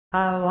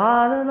I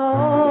want an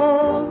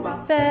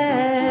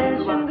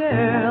old-fashioned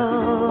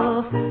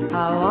girl.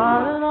 I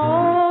want an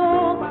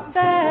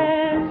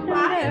old-fashioned girl.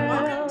 Hi, and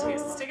welcome to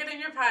Stick It in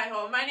Your Pie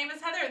Hole. My name is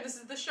Heather, and this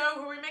is the show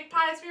where we make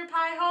pies for your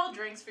pie hole,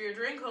 drinks for your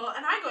drink hole,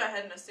 and I go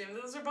ahead and assume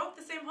those are both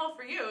the same hole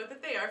for you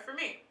that they are for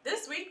me.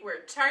 This week,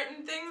 we're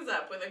tarting things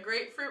up with a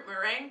grapefruit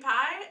meringue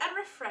pie and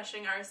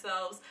refreshing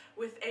ourselves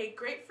with a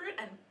grapefruit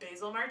and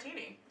basil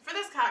martini. For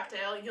this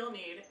cocktail, you'll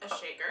need a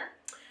shaker.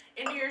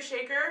 Into your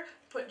shaker,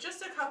 put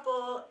just a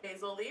couple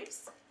basil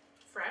leaves,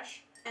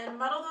 fresh, and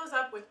muddle those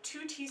up with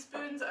 2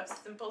 teaspoons of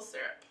simple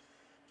syrup.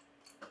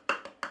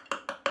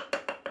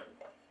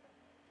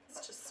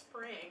 It's just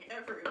spraying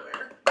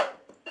everywhere.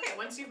 Okay,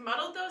 once you've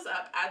muddled those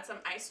up, add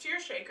some ice to your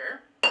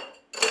shaker.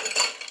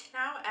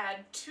 Now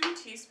add 2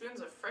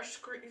 teaspoons of fresh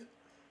squeezed,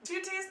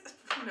 2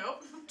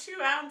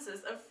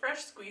 ounces of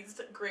fresh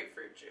squeezed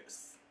grapefruit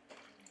juice.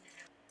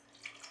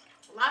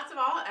 Last of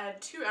all,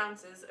 add 2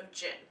 ounces of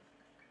gin.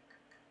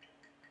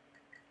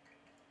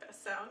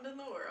 Best sound in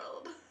the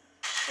world.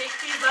 Shake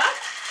these up.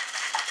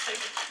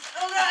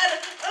 Oh god!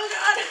 Oh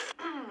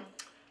god!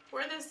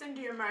 Pour this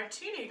into your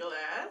martini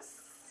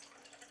glass.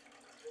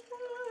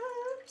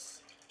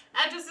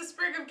 Add just a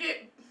sprig of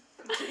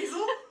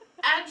basil.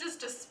 Add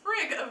just a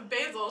sprig of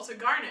basil to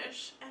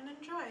garnish and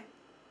enjoy.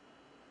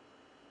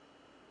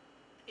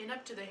 In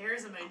up to the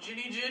hairs of my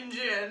ginny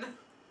gin.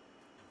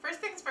 First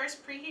things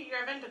first, preheat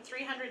your oven to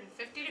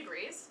 350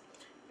 degrees.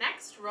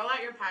 Next, roll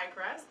out your pie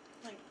crust.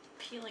 Like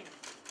peeling a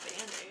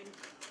Band-Aid.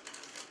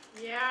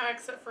 Yeah,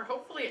 except for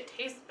hopefully it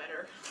tastes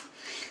better.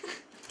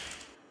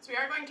 So we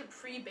are going to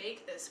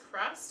pre-bake this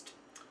crust.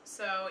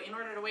 So in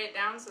order to weigh it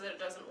down so that it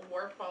doesn't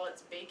warp while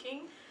it's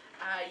baking,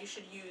 you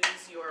should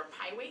use your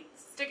pie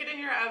weights. Stick it in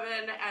your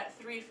oven at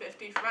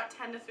 350 for about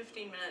 10 to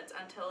 15 minutes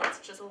until it's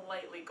just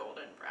lightly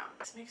golden brown.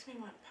 This makes me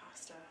want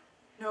pasta.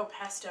 No,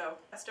 pesto.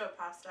 Pesto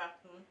pasta.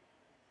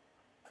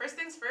 First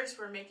things first,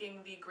 we're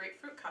making the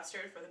grapefruit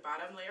custard for the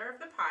bottom layer of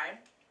the pie.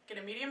 Get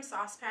a medium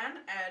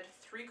saucepan, add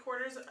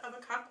 3/4 of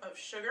a cup of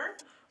sugar,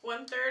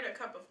 1/3 a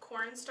cup of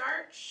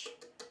cornstarch,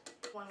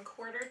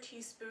 1/4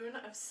 teaspoon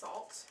of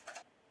salt.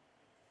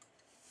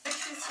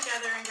 Mix these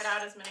together and get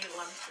out as many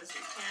lumps as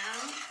you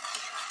can.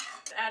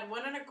 Add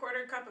 1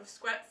 1/4 cup of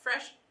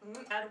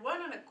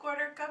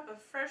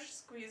fresh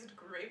squeezed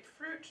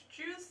grapefruit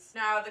juice.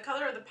 Now the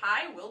color of the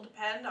pie will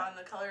depend on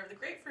the color of the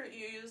grapefruit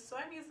you use, so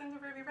I'm using the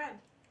ruby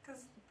red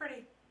because it's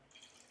pretty.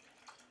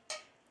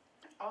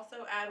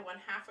 Also add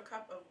 1/2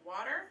 cup of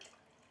water.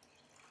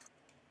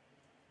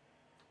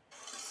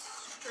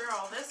 Stir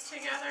all this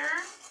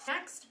together.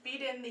 Next,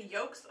 beat in the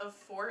yolks of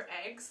 4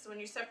 eggs. When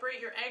you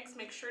separate your eggs,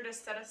 make sure to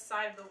set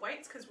aside the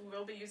whites because we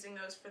will be using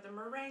those for the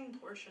meringue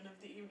portion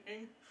of the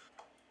evening.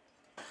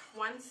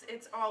 Once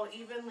it's all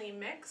evenly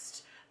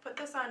mixed, put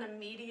this on a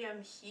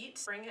medium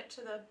heat. Bring it to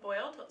the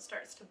boil till it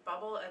starts to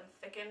bubble and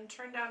thicken.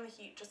 Turn down the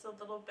heat just a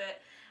little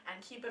bit and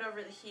keep it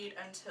over the heat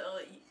until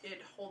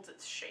it holds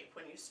its shape.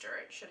 When you stir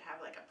it, it should have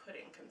like a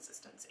pudding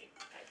consistency.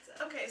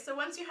 Okay, so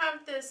once you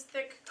have this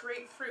thick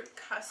grapefruit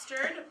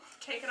custard,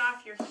 take it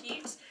off your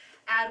heat.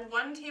 Add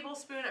 1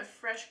 tablespoon of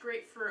fresh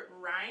grapefruit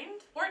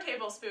rind, 4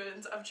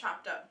 tablespoons of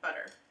chopped up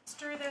butter.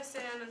 Stir this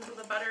in until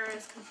the butter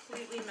is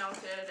completely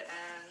melted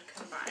and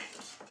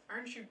combined.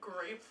 Aren't you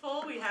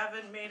grateful we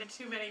haven't made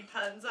too many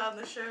puns on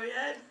the show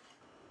yet?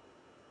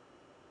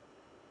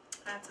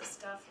 That's the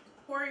stuff.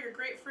 Pour your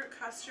grapefruit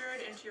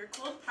custard into your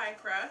cooled pie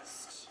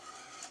crust.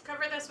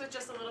 Cover this with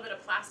just a little bit of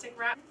plastic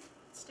wrap.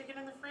 Stick it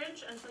in the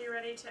fridge until you're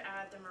ready to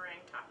add the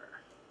meringue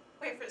topper.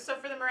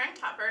 So for the meringue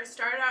topper,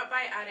 start out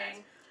by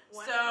adding...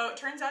 So it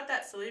turns out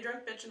that silly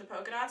drunk bitch in the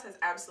polka dots has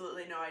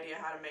absolutely no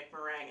idea how to make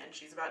meringue, and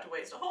she's about to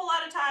waste a whole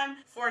lot of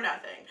time for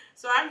nothing.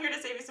 So I'm here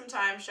to save you some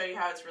time, show you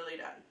how it's really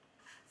done.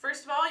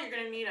 First of all, you're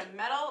going to need a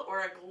metal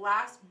or a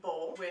glass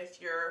bowl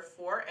with your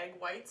 4 egg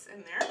whites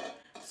in there.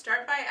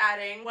 Start by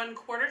adding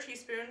 1/4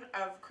 teaspoon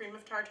of cream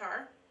of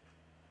tartar,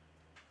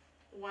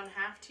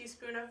 1/2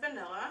 teaspoon of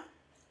vanilla,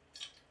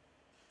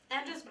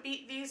 and just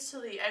beat these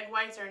till the egg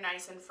whites are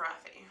nice and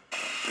frothy.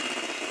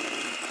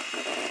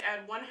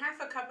 Add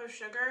 1/2 cup of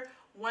sugar,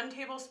 1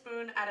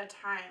 tablespoon at a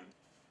time.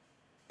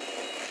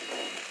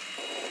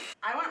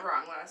 I went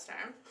wrong last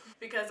time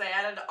because I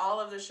added all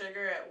of the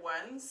sugar at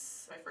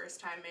once. My first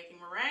time making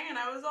meringue, and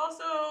I was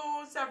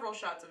also several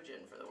shots of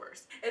gin for the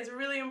worst. It's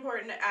really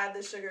important to add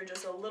the sugar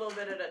just a little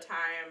bit at a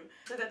time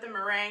so that the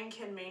meringue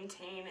can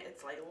maintain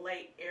its like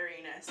light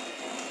airiness.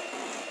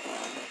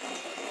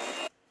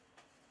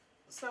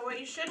 So what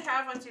you should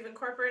have once you've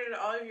incorporated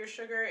all of your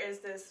sugar is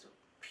this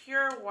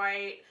pure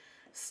white,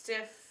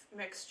 stiff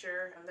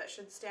mixture that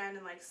should stand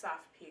in like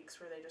soft peaks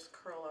where they just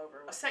curl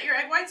over. Set your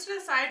egg whites to the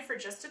side for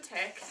just a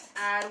tick.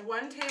 Add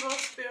 1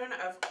 tablespoon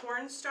of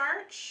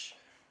cornstarch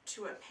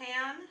to a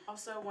pan.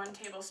 Also 1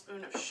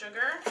 tablespoon of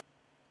sugar.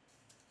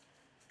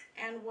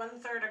 And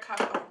 1/3 a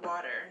cup of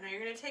water. Now you're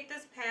going to take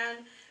this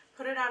pan,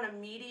 put it on a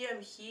medium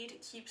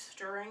heat, keep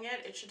stirring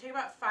it. It should take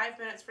about 5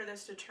 minutes for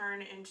this to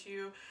turn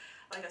into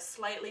like a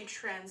slightly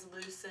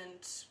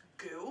translucent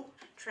goo.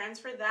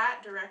 Transfer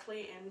that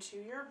directly into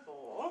your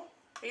bowl.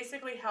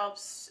 Basically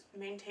helps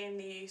maintain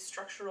the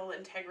structural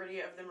integrity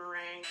of the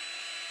meringue.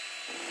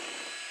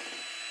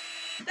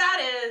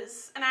 That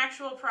is an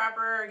actual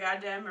proper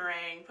goddamn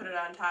meringue. Put it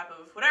on top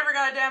of whatever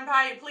goddamn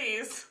pie you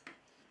please.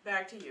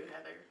 Back to you,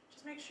 Heather.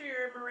 Just make sure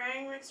your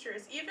meringue mixture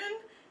is even.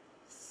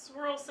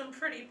 Swirl some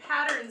pretty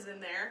patterns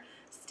in there.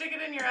 Stick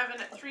it in your oven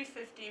at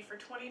 350 for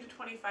 20 to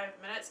 25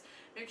 minutes.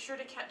 Make sure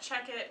to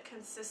check it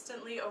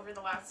consistently over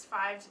the last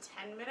 5 to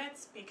 10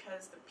 minutes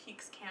because the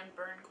peaks can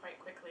burn quite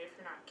quickly if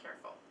you're not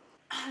careful.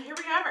 Here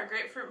we have our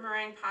grapefruit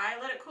meringue pie.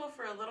 Let it cool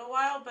for a little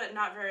while, but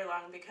not very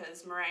long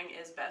because meringue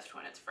is best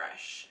when it's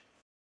fresh.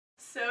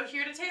 So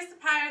here to taste the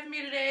pie with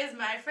me today is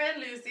my friend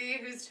Lucy,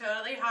 who's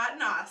totally hot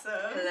and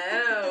awesome.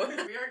 Hello.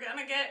 We are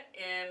gonna get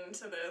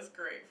into this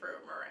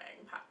grapefruit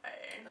meringue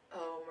pie.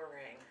 Oh,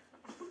 meringue.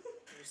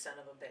 You son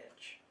of a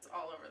bitch. It's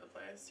all over the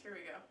place. Here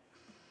we go.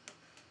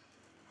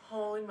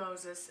 Holy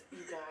Moses,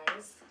 you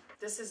guys.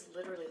 This is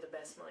literally the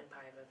best smelling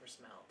pie I've ever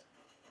smelled.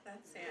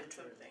 That's saying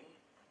something.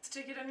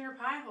 Stick it in your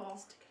pie hole.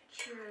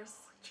 Cheers.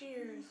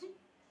 Cheers.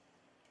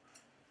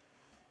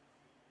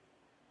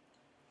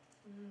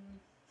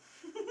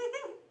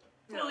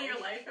 Will your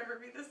life ever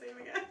be the same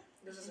again?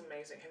 This is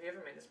amazing. Have you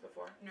ever made this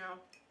before? No.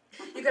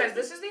 You guys,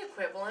 this is the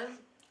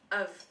equivalent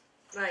of,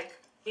 like,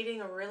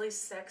 meeting a really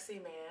sexy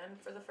man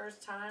for the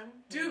first time.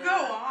 Do go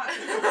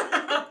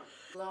on.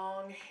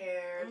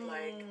 Long-haired,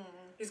 like,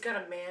 he's got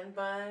a man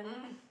bun.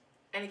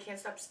 And he can't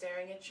stop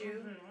staring at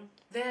you.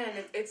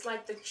 Then it's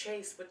like the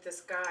chase with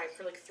this guy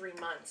for like 3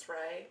 months,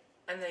 right?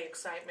 And the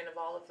excitement of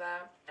all of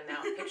that. And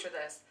now picture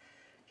this.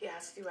 He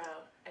asks you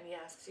out, and he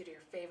asks you to your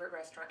favorite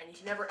restaurant, and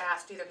he never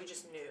asked either, he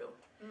just knew.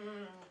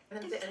 And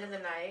then at the end of the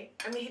night,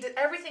 I mean,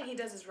 everything he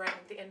does is right.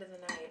 At the end of the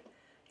night,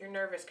 you're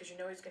nervous because you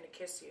know he's going to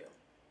kiss you.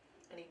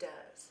 And he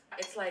does.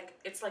 It's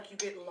like you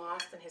get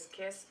lost in his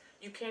kiss.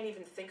 You can't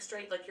even think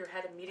straight, like your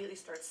head immediately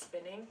starts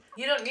spinning.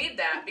 You don't need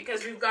that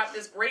because we've got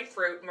this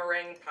grapefruit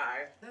meringue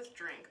pie. This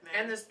drink, man.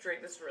 And this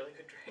drink, this is a really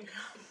good drink.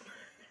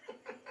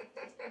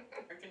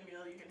 American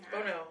meal you can Oh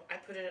have. no, I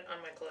put it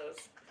on my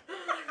clothes.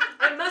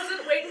 I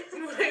mustn't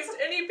waste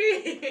any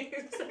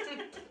bees.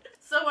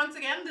 So once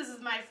again, this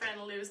is my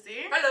friend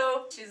Lucy.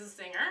 Hello. She's a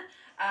singer.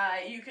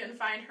 You can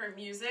find her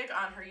music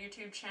on her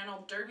YouTube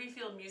channel,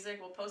 Derbyfield Music.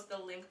 We'll post the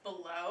link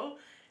below.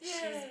 Yay.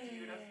 She's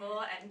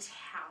beautiful and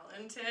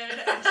talented,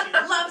 and she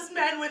loves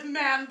men with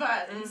man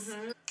buttons.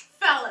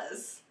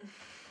 Fellas,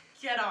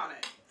 get on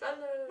it.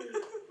 Hello.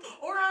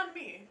 Or on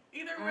me.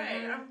 Either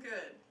way, I'm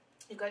good.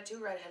 You've got 2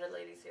 redheaded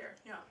ladies here.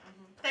 Yeah.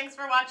 Thanks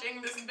for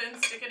watching. This has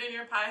been Stick It In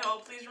Your Pie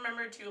Hole. Please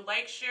remember to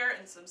like, share,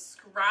 and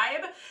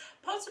subscribe.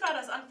 Post about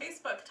us on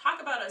Facebook.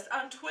 Talk about us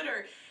on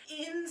Twitter.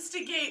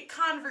 Instigate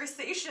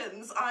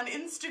conversations on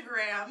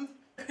Instagram.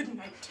 Good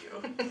night to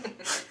you.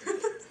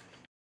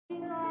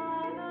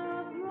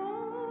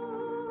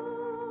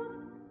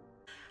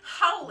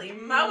 Holy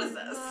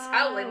Moses.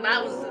 Holy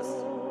Moses.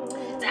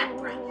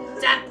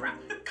 Zabra,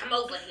 come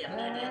over here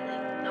immediately.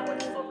 No,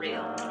 it's for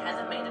real.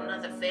 Hasn't made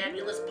another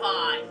fabulous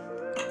pie.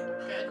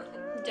 Good.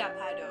 That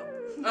pie dough.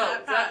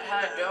 Oh, that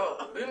pie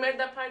dough. You made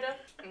that pie dough?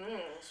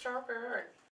 Sharper.